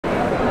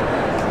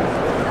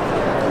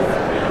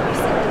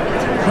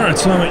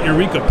Alright, so I'm at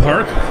Eureka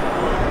Park.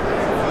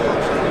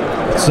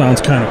 It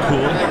sounds kind of cool.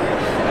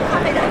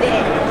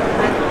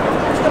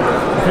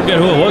 I forget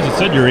who it was that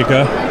said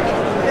Eureka.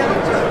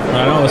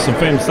 I know it was some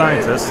famous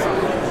scientist. It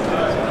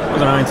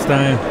was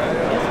Einstein.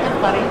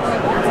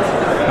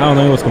 I don't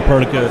think it was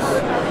Copernicus.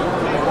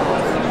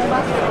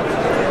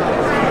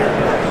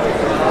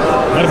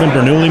 Might have been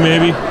Bernoulli,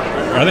 maybe.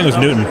 Or I think it was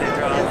Newton.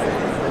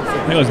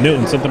 I think it was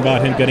Newton. Something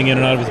about him getting in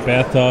and out of his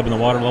bathtub and the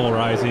water level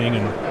rising,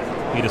 and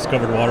he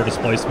discovered water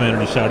displacement,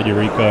 and he shouted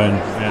Eureka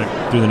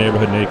and through the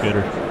neighborhood naked,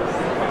 or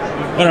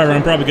whatever.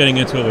 I'm probably getting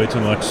into it way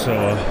too much,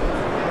 so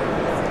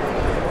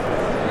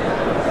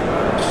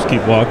just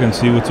keep walking and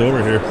see what's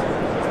over here.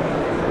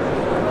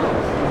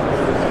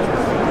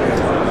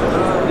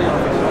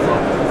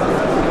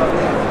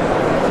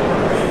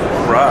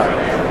 Right.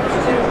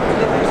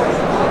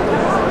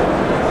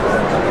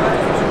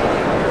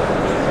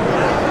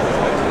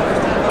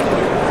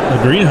 The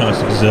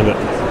greenhouse exhibit.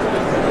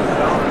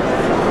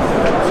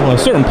 Well, a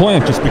certain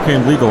plant just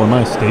became legal in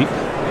my state.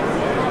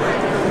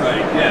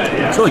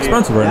 It's really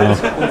expensive right now.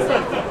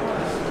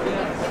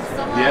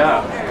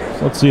 Yeah.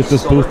 So let's see if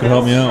this booth can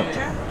help me out.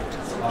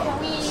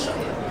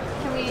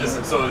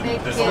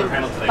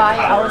 Can we buy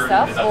our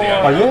stuff? Oh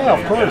yeah,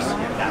 of course.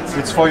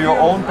 It's for your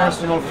own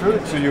personal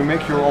food, so you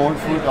make your own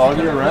food all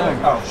year round.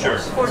 Oh, sure.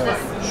 For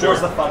this, Sure.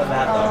 The fun of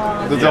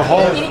that, The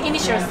whole,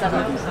 initial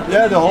stuff.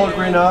 yeah, the whole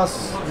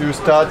greenhouse. You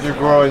start, you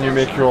grow, and you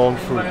make your own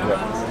food.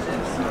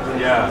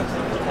 Yeah.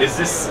 Is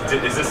this the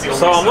only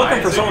So I'm looking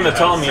size for that someone you to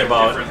tell have me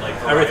about different, like,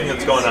 everything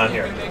that's varieties? going on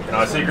here. You know,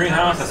 I see a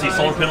greenhouse, I see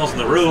solar panels on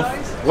the roof,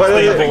 What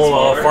is it?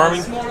 sustainable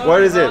farming.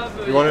 What is it?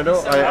 You want to know?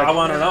 I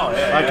want to know.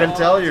 Yeah, I can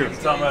tell you.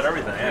 Tell me about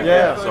everything.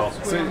 Yeah. So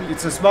So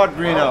it's a smart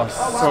greenhouse.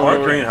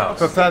 Smart greenhouse.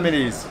 For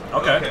families.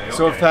 okay.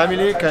 So a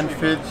family can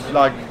feed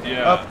like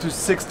up to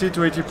 60 to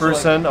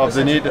 80% of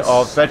the need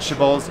of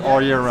vegetables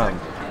all year round.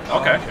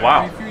 Okay.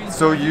 Wow.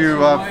 So you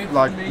have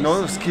like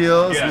no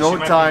skills, Yeah, no she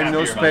might be time, happy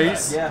no about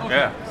space.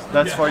 Yeah.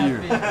 That's for you.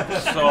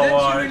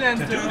 So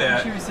to do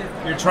that,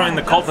 you're trying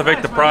to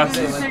cultivate the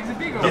process,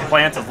 the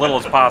plants as little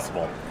as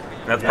possible.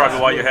 That's probably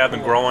why you have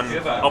them growing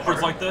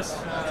upwards like this.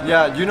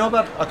 Yeah, you know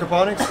about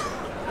aquaponics?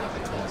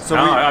 So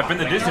No, I've been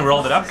to Disney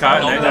World at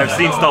Epcot, and I've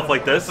seen stuff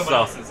like this. So.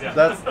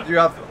 that's, you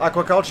have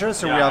aquaculture,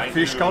 so we have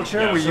fish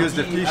culture. We use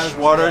the fish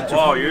water to.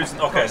 Oh,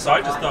 okay. So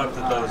I just thought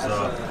that those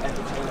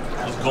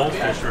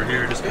goldfish were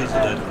here just because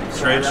of the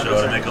trade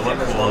show to make it look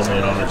cool.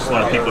 You know, there's a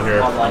lot of people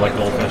here who like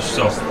goldfish.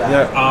 So,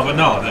 but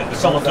no, the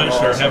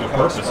goldfish have a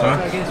purpose, huh?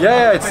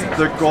 Yeah, it's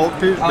the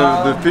goldfish.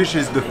 The fish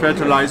is the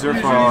fertilizer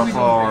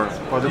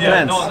for the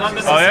plants.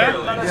 Oh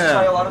yeah.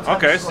 Yeah.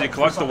 Okay, so you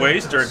collect the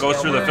waste, or it goes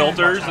through the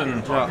filters,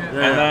 and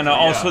then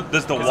also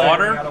does the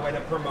water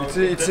It's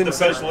the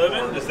inside. fish live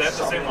in? Is that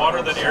the same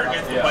water that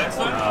irrigates the plants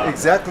then?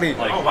 Exactly.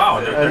 Oh wow,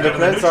 And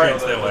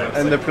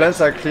the plants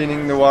are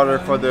cleaning the water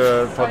for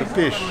the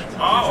fish.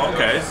 Oh,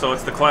 okay. So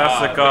it's the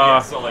classic,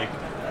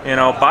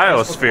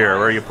 biosphere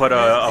where you put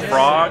a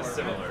frog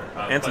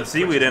and some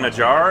seaweed in a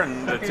jar,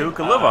 and the two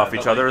can live off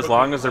each other as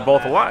long as they're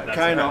both alive.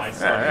 Kind of.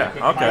 Yeah.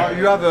 Okay.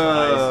 You have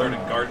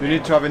you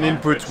need to have an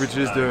input, which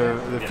is the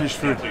fish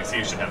food.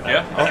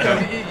 Yeah.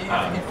 Okay.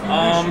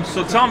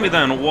 So tell me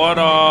then,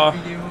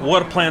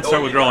 what plants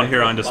are we growing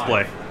here on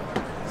display?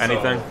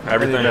 Anything?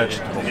 Everything? Any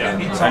vegetable.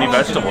 Any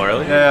vegetable,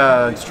 really?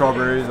 Yeah, and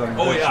strawberries and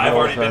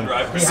vegetables and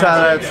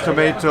salads,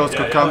 tomatoes,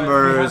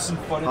 cucumbers,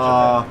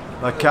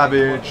 like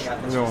cabbage,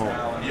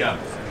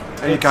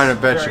 any kind of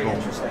vegetable.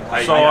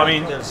 So, I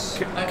mean,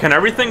 can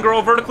everything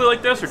grow vertically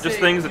like this, or just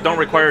things that don't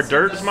require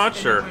dirt as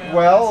much, or?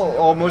 Well,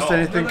 almost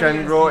anything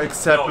can grow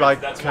except like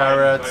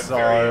carrots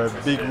or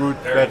big root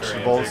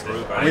vegetables.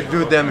 We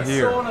do them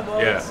here.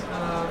 Yeah.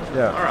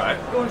 Yeah. All right.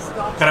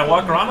 Can I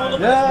walk around a little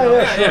bit?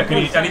 Yeah, sure. Can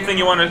you, anything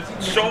you want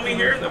to show me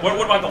here? What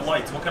about the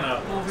lights? What kind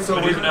of? So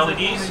we using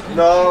LEDs?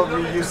 No,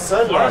 we use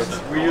sunlight.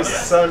 We use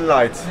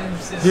sunlight.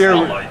 Here,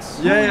 Sunlights.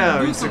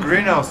 yeah, it's a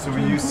greenhouse, so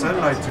we use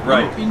sunlight to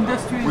grow.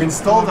 We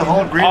install the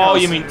whole greenhouse. Oh,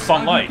 you mean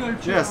sunlight?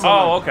 Yeah, sunlight.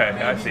 Oh, okay.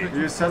 I see.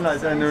 We use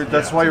sunlight, and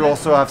that's why you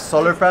also have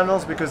solar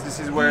panels, because this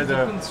is where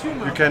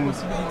you can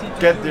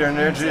get the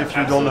energy if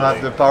you don't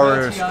have the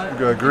power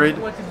grid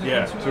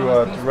Yeah. to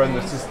run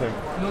the system.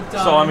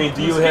 So, I mean,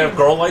 do you have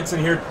grow lights in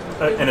here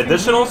in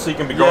additional, so you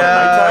can be growing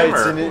Yeah, at it's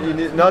nighttime?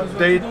 in not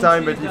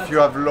daytime, but if you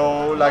have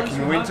low, like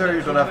in winter,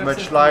 you don't have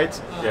much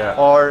light, Yeah.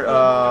 or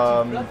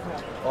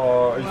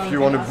if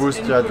you want to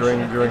boost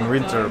during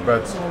winter,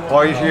 but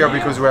or here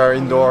because we are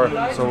indoor,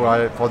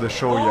 so for the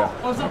show, yeah.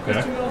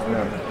 Okay.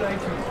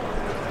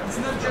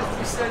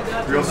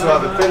 We also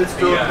have a pellet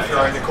stove if you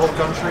are in a cold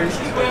country.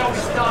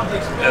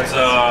 That's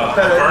a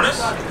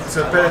furnace? It's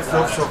a pellet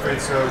stove, so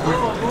it's a wood,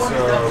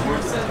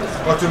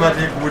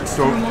 automatic wood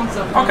stove.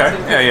 Okay.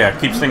 Yeah.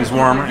 Keeps things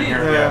warm in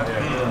here. Yeah.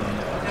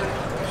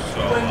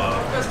 So,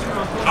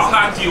 how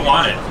hot do you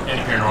want it in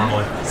here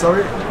normally?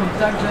 Sorry?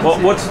 Well,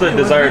 what's the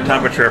desired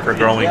temperature for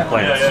growing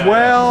plants?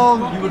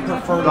 Well, you would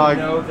prefer like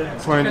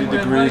 20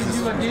 degrees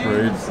is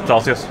great.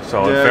 Celsius?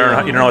 So Yeah.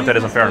 Fahrenheit, you don't know what that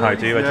is in Fahrenheit,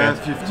 do you? by Yeah, chance?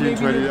 15,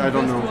 20, I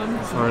don't know.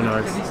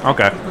 Fahrenheit.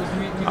 Okay.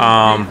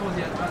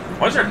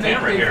 What's our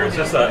camera here? Is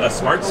this a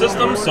smart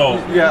system? So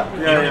you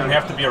don't even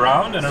have to be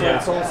around? And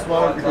it's all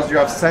smart because you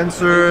have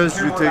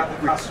sensors, we take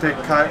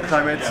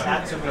climate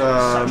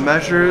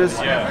measures,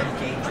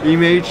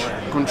 image,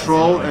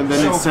 control, and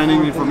then it's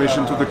sending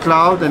information to the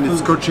cloud and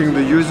it's coaching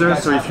the user.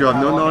 So if you have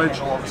no knowledge,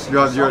 you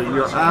have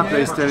your app that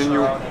is telling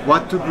you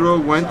what to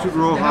grow, when to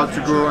grow, how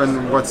to grow,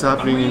 and what's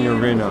happening in your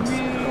greenhouse.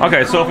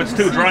 Okay, so if it's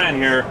too dry in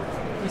here,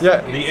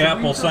 the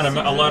app will send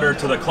a letter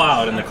to the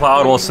cloud, and the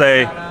cloud will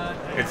say,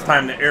 it's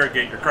time to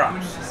irrigate your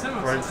crops.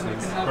 For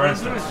instance.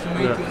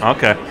 Yeah.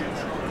 Okay.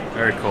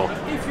 Very cool.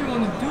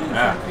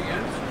 Yeah.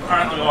 All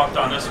right, let me walk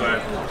down this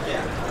way.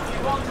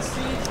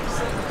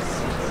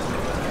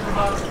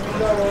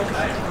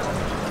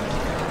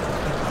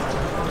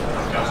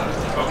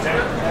 Okay.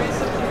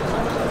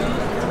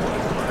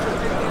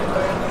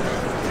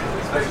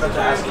 I was about to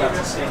ask about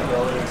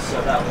sustainability,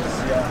 so that was,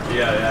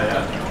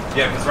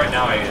 Yeah, because right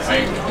now even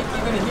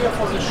here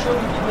for the show, we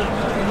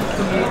need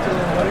to make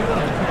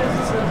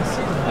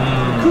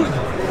good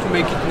to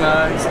make it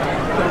nice.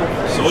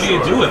 So what do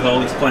you do with all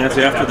these plants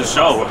after the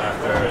show?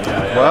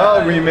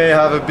 Well, we may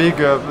have a big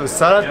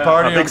salad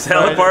party. A big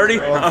salad party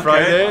on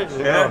Friday.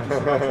 Yeah.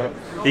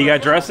 You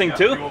got dressing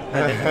too?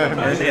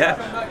 Yeah.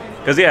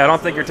 Because I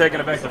don't think you're taking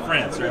it back to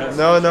France, right?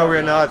 No,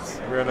 we're not.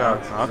 We're not.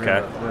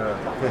 Okay.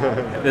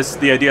 Yeah.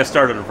 The idea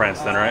started in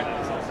France, then, right?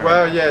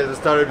 Well, yeah, it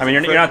started. I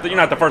mean, you're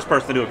not the first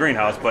person to do a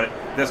greenhouse, but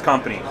this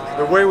company.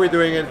 The way we're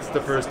doing it, it's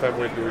the first time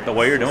we're doing it. The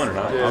way you're doing it,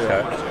 huh? Yeah,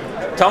 Okay.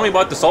 Tell me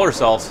about the solar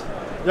cells.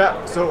 Yeah.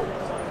 So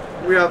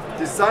we have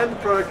designed the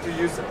product to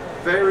use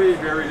very,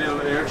 very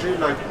little energy,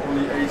 like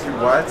only 80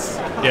 watts.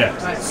 Yeah.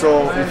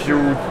 So if you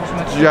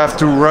have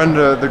to run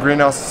the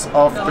greenhouse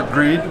off the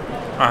grid.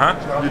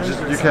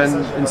 You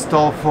can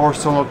install 4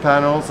 solar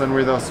panels, and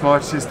with a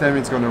smart system,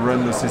 it's going to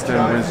run the system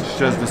with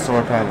just the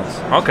solar panels.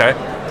 Okay.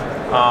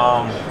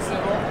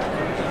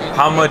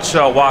 How much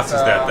watts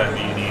is that then?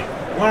 Do you need?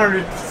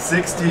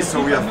 160, so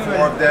we have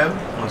 4 of them.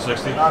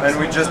 160. And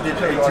we just need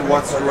 80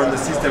 watts to run the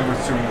system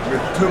with 2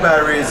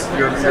 batteries.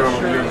 You're good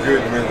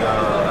with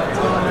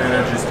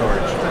energy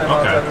storage.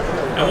 Okay.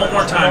 And one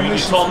more time, you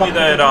told me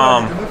that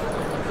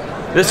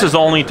this is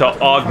only to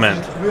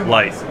augment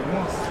light.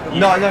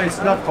 No, it's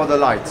not for the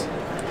light.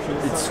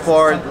 It's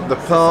for the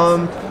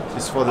pump,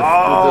 it's for the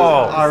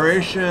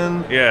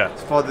aeration,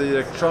 it's for the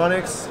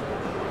electronics.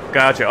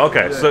 Gotcha,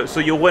 okay. So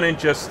you wouldn't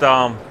just,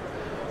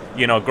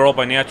 grow up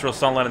by natural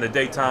sunlight in the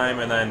daytime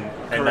and then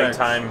at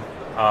nighttime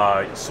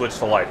switch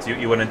to lights.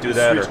 You wouldn't do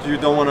that? You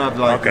don't want to have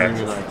light during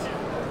the night.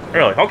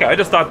 Really? Okay, I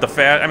just thought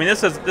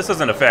this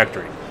isn't a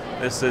factory.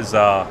 This is,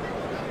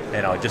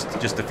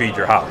 just to feed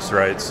your house,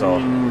 right? So,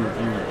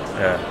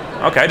 yeah.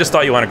 Okay, I just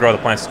thought you want to grow the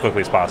plants as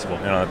quickly as possible.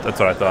 That's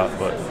what I thought.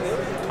 But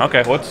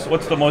okay,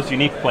 what's the most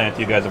unique plant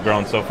you guys have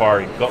grown so far?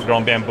 You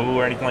grown bamboo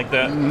or anything like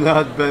that?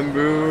 Not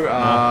bamboo.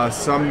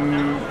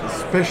 Some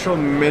special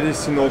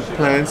medicinal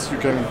plants you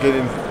can get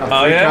in Africa.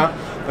 Oh yeah.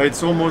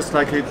 It's almost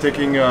like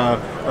taking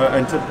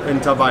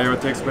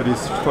antibiotics, but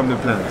it's from the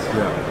plant.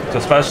 Yeah. It's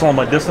a special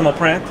medicinal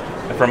plant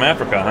from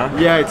Africa, huh?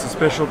 Yeah, it's a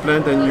special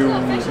plant, and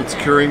it's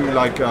curing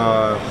like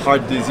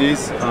heart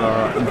disease,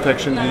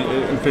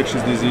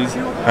 infectious disease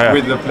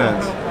with the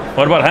plant.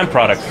 What about hemp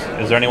products?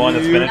 Is there anyone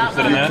that's been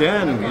interested in that?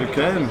 You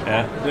can.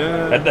 Yeah.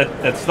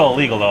 That's still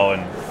illegal though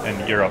in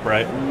Europe,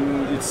 right?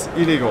 It's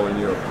illegal in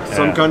Europe. Yeah.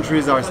 Some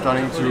countries are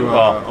starting to.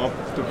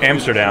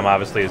 Amsterdam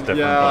obviously is different.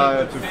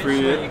 Yeah, to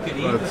free it,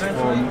 but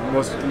for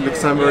most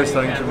Luxembourg is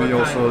starting to be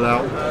also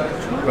allowed,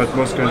 but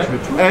most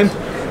countries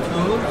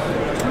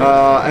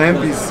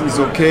hemp is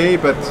okay,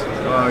 but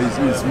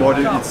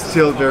it's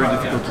still very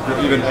difficult to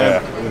grow, even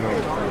hemp.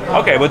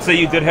 Okay, but say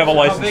you did have a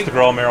license to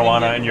grow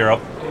marijuana in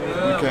Europe.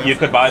 You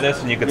could buy this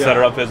and you could set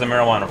it up as a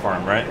marijuana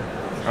farm, right?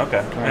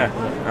 Okay. Yeah.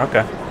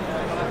 Okay.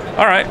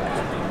 All right.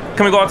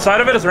 Can we go outside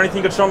of it? Is there anything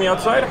you could show me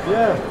outside?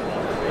 Yeah.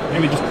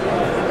 Maybe just.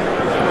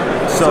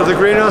 So the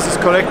greenhouse is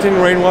collecting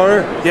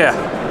rainwater. Yeah.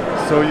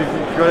 So you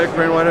collect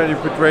rainwater and you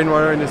put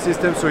rainwater in the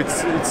system. So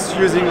it's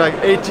using like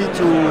 80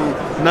 to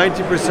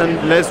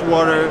 90% less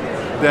water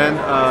than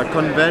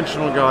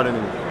conventional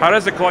gardening. How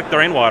does it collect the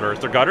rainwater? Is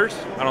there gutters?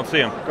 I don't see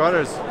them.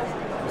 Gutters.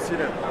 You see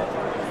them?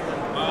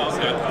 Oh,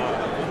 okay.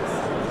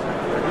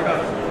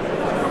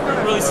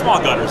 Really small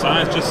gutters,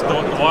 huh? It's just the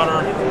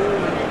water.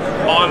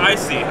 Oh, I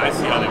see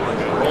how they work.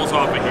 It rolls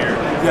off of here.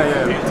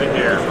 Yeah. To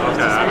here.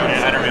 Okay, I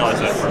didn't realize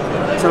that.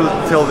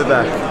 Till the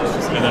back.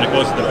 And then it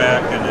goes to the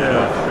back, and then.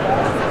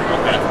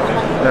 Okay.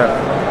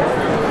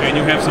 Yeah. And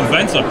you have some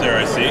vents up there,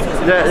 I see.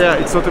 Yeah.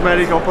 It's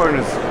automatic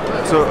openers.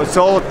 So it's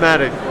all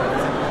automatic.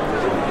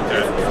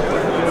 Okay.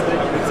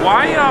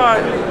 Why?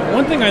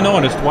 One thing I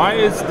noticed. Why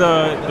is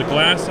the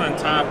glass on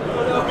top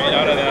made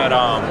out of that?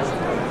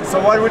 So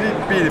what would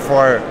it be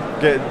for?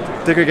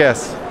 Take a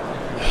guess.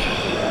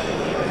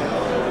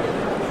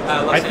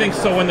 I think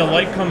so. When the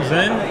light comes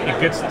in, it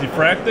gets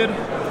diffracted.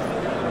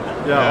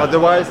 Yeah.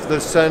 Otherwise, the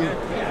sun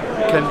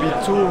can be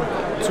too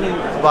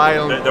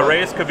violent. The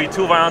rays could be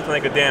too violent and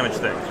they could damage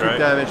things, right?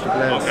 Damage the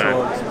plants. Okay.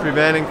 So it's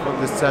preventing from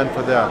the sun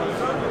for that.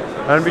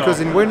 And because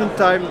in winter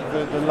time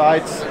the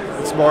lights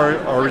it's more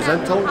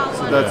horizontal,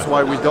 so that's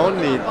why we don't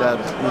need that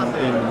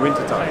in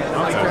winter time.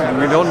 And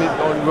we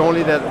only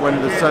need that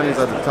when the sun is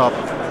at the top.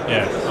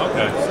 Yeah.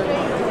 Okay.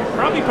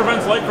 Probably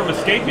prevents light from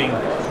escaping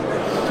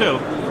too.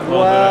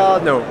 Well,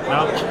 no.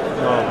 No.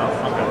 No.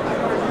 Okay.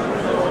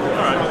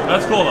 All right.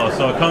 That's cool though.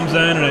 So it comes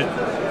in and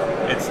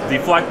it's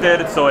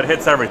deflected, so it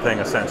hits everything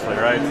essentially,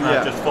 right? It's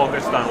not just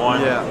focused on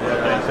one. Yeah.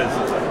 Because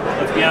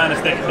let's be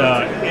honest,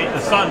 the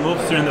sun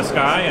moves through the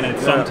sky, and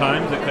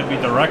sometimes it could be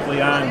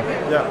directly on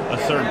a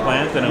certain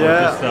plant, and it would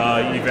just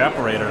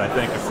evaporate it. I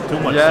think if too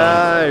much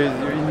sun.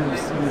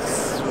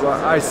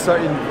 I saw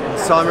in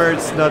summer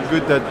it's not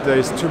good that there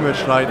is too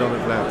much light on the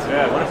plant.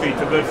 Yeah, it wouldn't be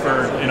too good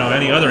for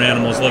any other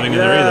animals living in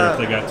there either if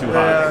they got too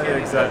hot. Yeah,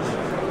 exactly.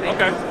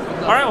 Okay.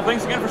 All right. Well,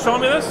 thanks again for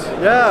showing me this.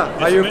 Yeah.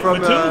 Are you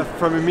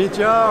from a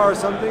media or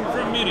something?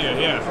 From media,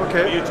 yeah.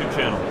 Okay. A YouTube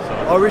channel. So.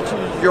 Oh,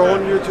 your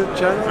own YouTube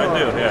channel? I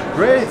do, yeah.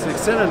 Great,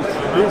 excellent.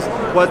 Please,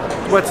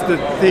 what's the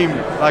theme?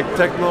 Like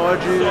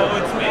technology? So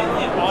it's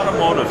mainly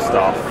automotive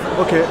stuff.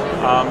 Okay.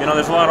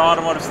 There's a lot of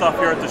automotive stuff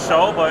here at the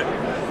show, but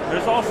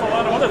there's also a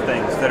lot of other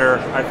things that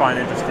I find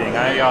interesting.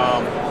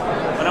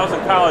 When I was in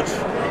college,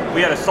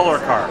 we had a solar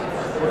car.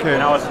 Okay.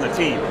 And I was in the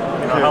team.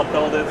 Helped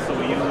build it, so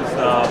we used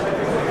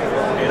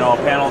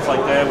panels like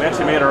that. We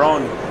actually made our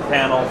own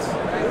panels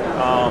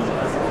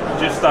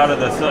just out of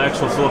the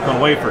actual silicone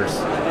wafers.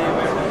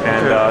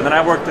 And then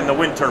I worked in the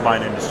wind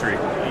turbine industry.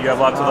 You have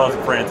lots of those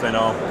in France, I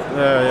know.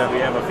 Yeah. We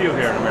have a few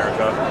here in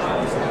America.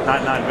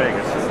 Not in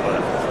Vegas,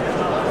 but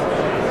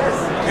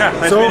yeah,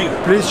 nice meeting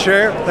you. Please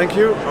share. Thank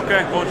you.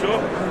 Okay,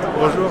 bonjour.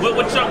 Bonjour.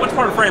 Which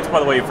part of France, by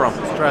the way, are you from?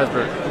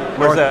 Strasbourg.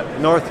 Where's that?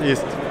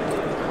 Northeast.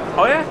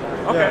 Oh yeah?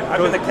 Okay. Yeah, I've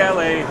been to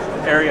Calais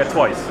area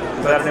twice.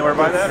 Is that anywhere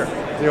by that? Or?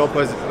 The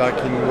opposite, like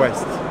in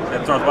west.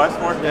 It's northwest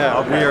more? Yeah,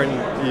 okay. we are in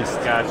east.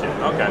 Gotcha.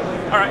 Okay.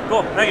 All right,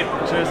 cool. Thank you.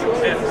 Cheers.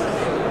 Yeah.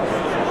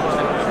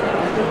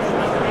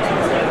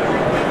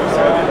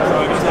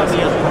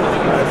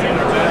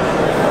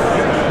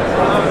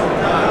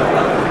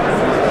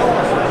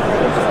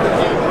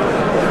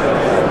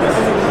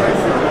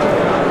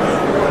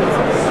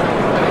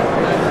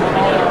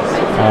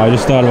 I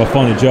just thought of a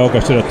funny joke. I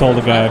should have told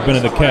the guy I've been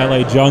in the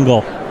Calais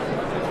jungle.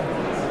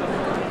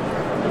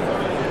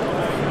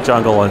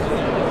 Jungling.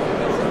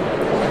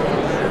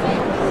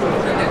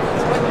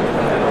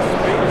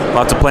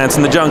 Lots of plants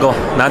in the jungle.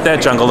 Not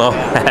that jungle though.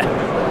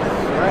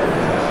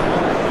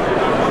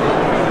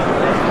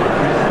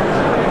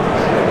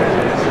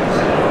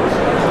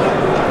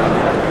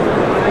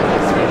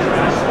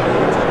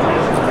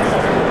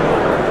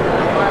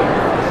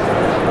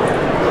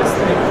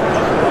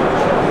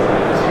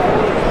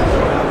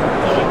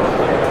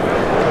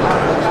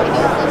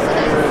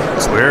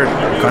 It's weird.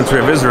 Country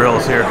of Israel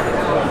is here.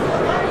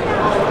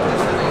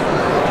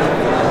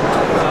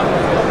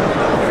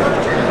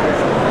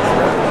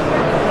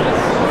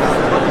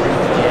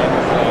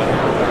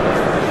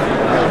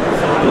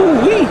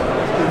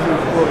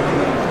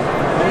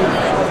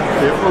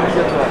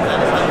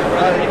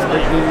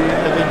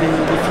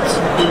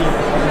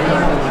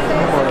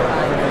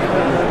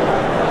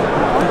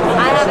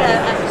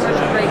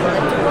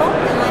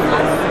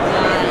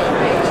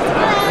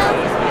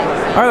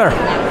 Hi there.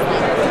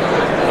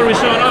 What are we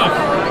showing off?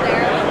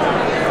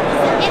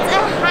 It's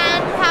a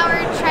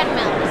hand-powered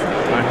treadmill.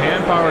 A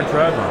hand-powered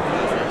treadmill.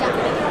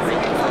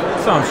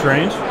 Yeah. Sounds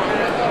strange.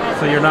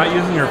 So you're not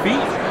using your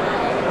feet?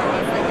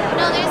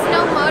 No, there's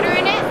no motor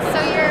in it, so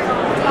your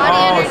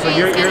body energy so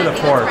you're the is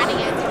force. running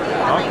it.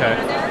 Okay.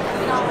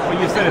 Well,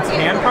 you said it's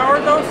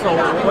hand-powered though, so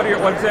what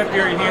exactly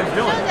are your hands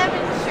doing? No,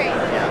 demonstrate.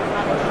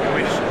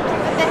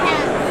 With the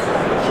hands.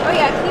 Oh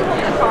yeah, can you hold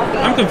the coffee?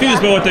 I'm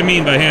confused by what they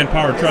mean by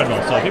hand-powered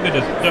treadmill, so if you could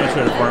just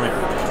demonstrate it for me.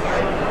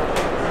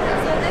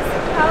 So this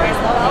powers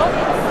the belt.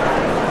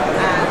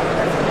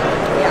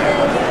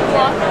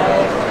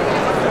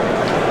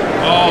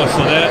 Oh,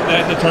 so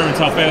that determines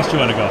how fast you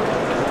want to go.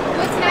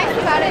 What's nice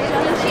about it is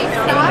when she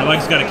And stops, your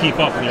legs got to keep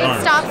up with your it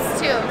arms. stops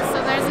too. So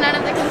there's none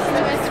of the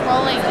continuous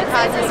rolling that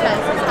causes stress.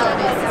 That's how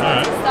it is.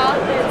 All right. Stop,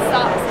 it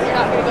stops. You're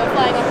not going to go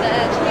flying off the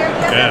edge. Here,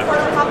 Yeah.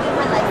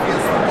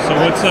 So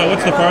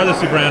what's the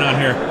farthest you've ran on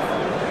here? 9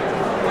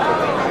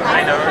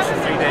 hours for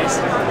 3 days.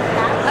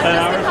 10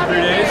 hours,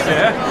 3 days?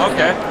 Yeah.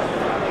 Okay.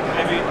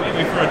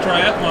 Maybe for a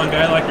triathlon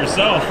guy like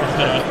yourself.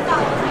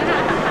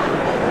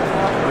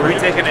 We're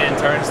taking it in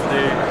turns to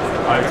do.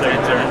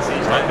 Taking turns.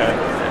 Okay.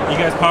 You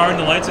guys powering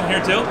the lights in here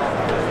too?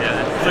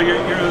 Yeah. So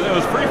it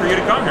was free for you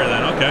to come here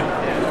then. Okay.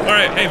 All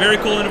right. Hey, very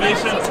cool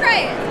innovation.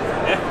 Try it.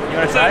 Yeah. You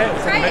want to try it?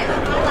 Try it.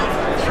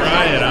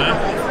 Try it, huh?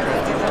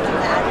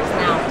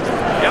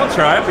 Yeah, I'll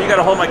try it, but you got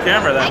to hold my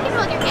camera then. I can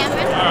hold your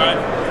camera. All right.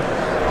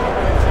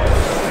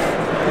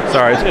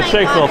 Sorry, it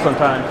shakes a little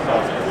sometimes.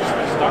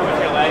 Start with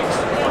your legs.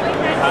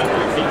 Hand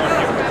your feet on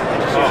your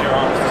just use your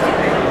arms.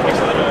 Takes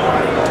a little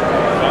while.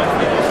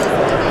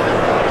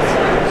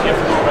 You have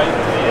to go right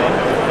to the end.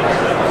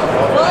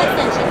 Full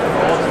extension.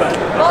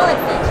 Full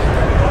extension.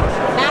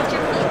 Match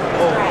your feet.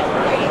 Right.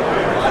 There you go.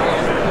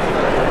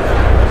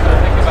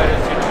 Think about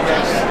it.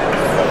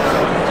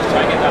 Just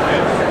try and get that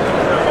out.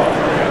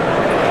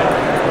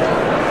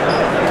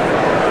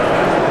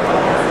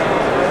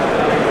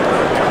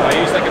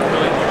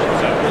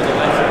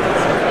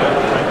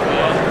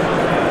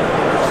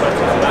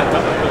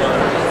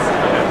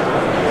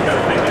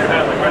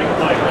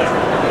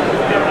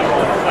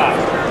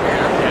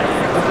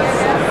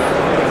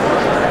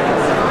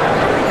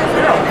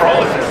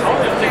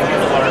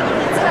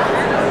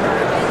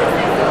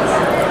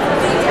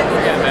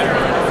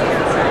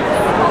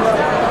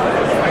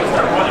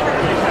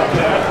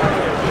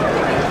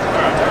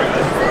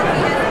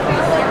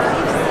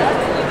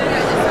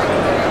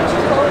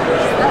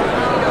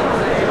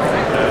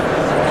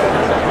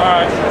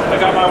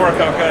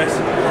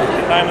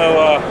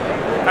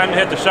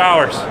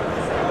 showers.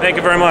 Thank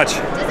you very much.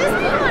 Does this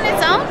move on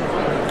its own?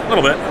 A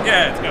little bit.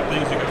 Yeah, it's got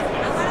things you can.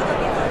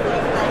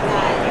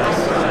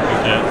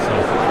 Yeah, so.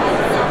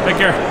 Take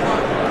care.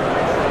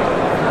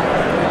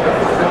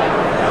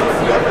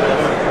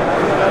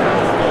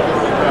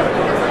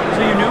 So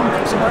you knew him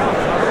from somewhere else?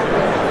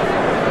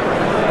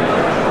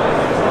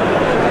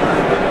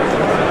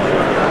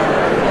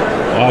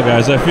 Wow,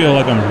 guys, I feel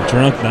like I'm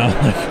drunk now.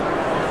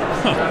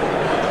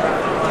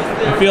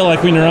 I feel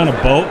like when you're on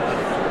a boat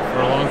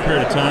for a long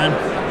period of time,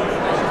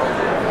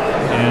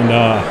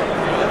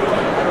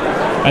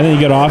 and then you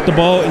get off the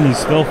boat and you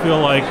still feel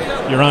like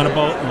you're on a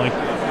boat, and like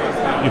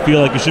you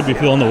feel like you should be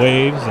feeling the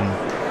waves, and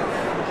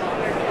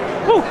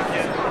whew,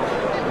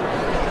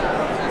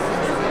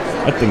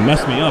 that thing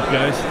messed me up,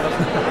 guys.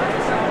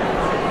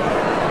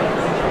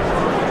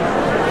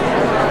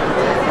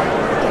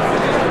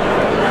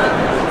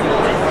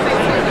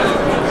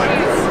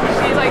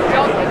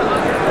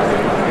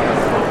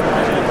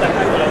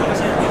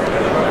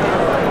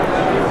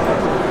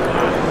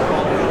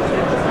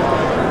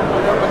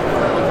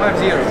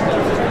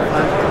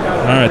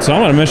 Alright, so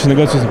I'm on a mission to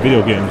go to some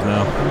video games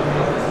now.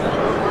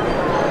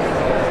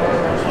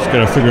 Just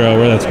gotta figure out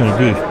where that's gonna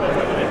be.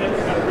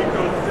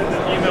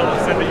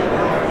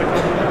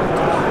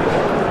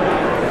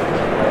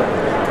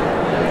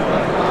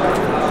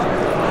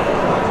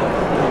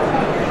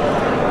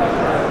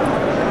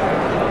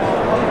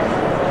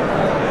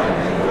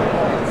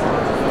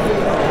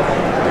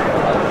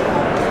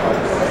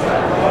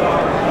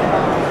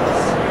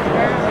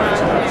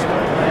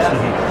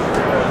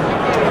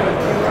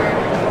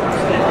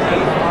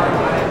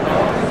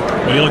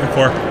 What are you looking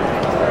for?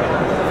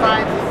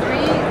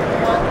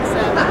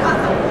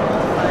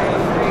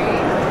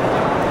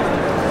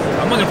 531753.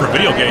 I'm looking for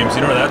video games.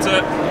 You know where that's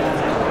at?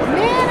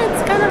 Man,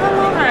 it's kind of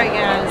all over, I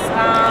guess.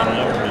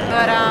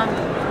 But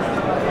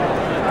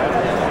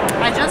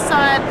I just saw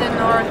it at the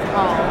North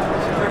Hall.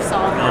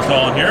 North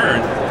Hall in here?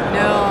 Or?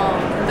 No,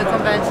 the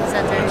convention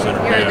center. You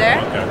were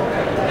there? Okay.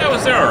 Yeah, I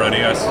was there already.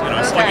 Yes. You know,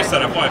 it's like I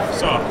said, I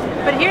saw.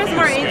 But here's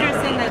more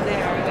interesting than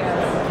there, I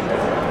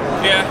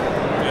guess. Yeah.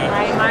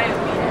 I might have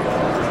been.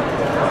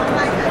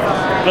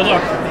 Good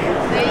luck.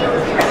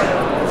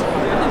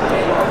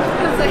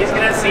 He's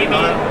gonna see me.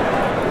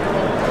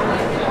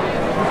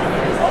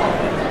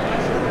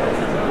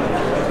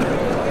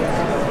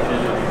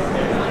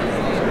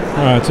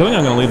 Alright, so I think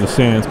I'm going to leave the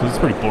sands because it's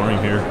pretty boring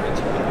here.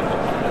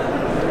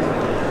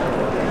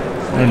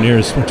 Not near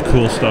as much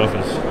cool stuff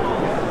as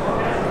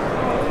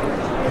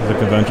the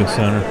convention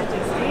center.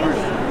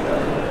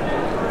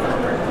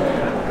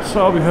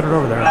 So I'll be headed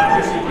over there.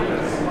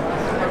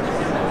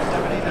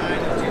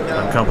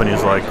 And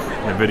companies like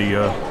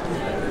NVIDIA,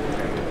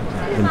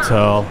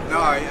 Intel, No,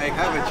 I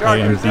have a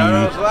charger. AMD.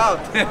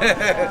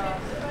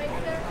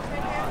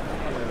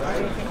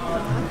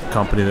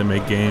 Company that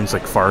make games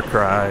like Far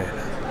Cry,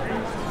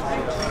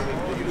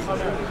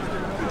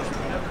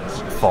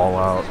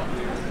 Fallout,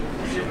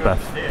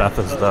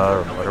 Bethesda,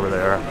 or whatever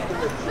they are.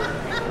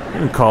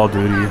 Even Call of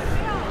Duty.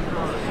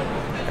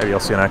 Maybe you'll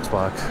see an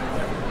Xbox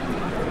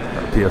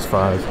or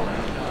PS5.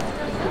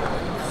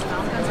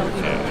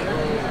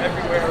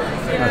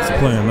 That's the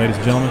plan, ladies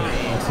and gentlemen.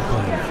 That's the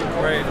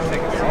plan. Right.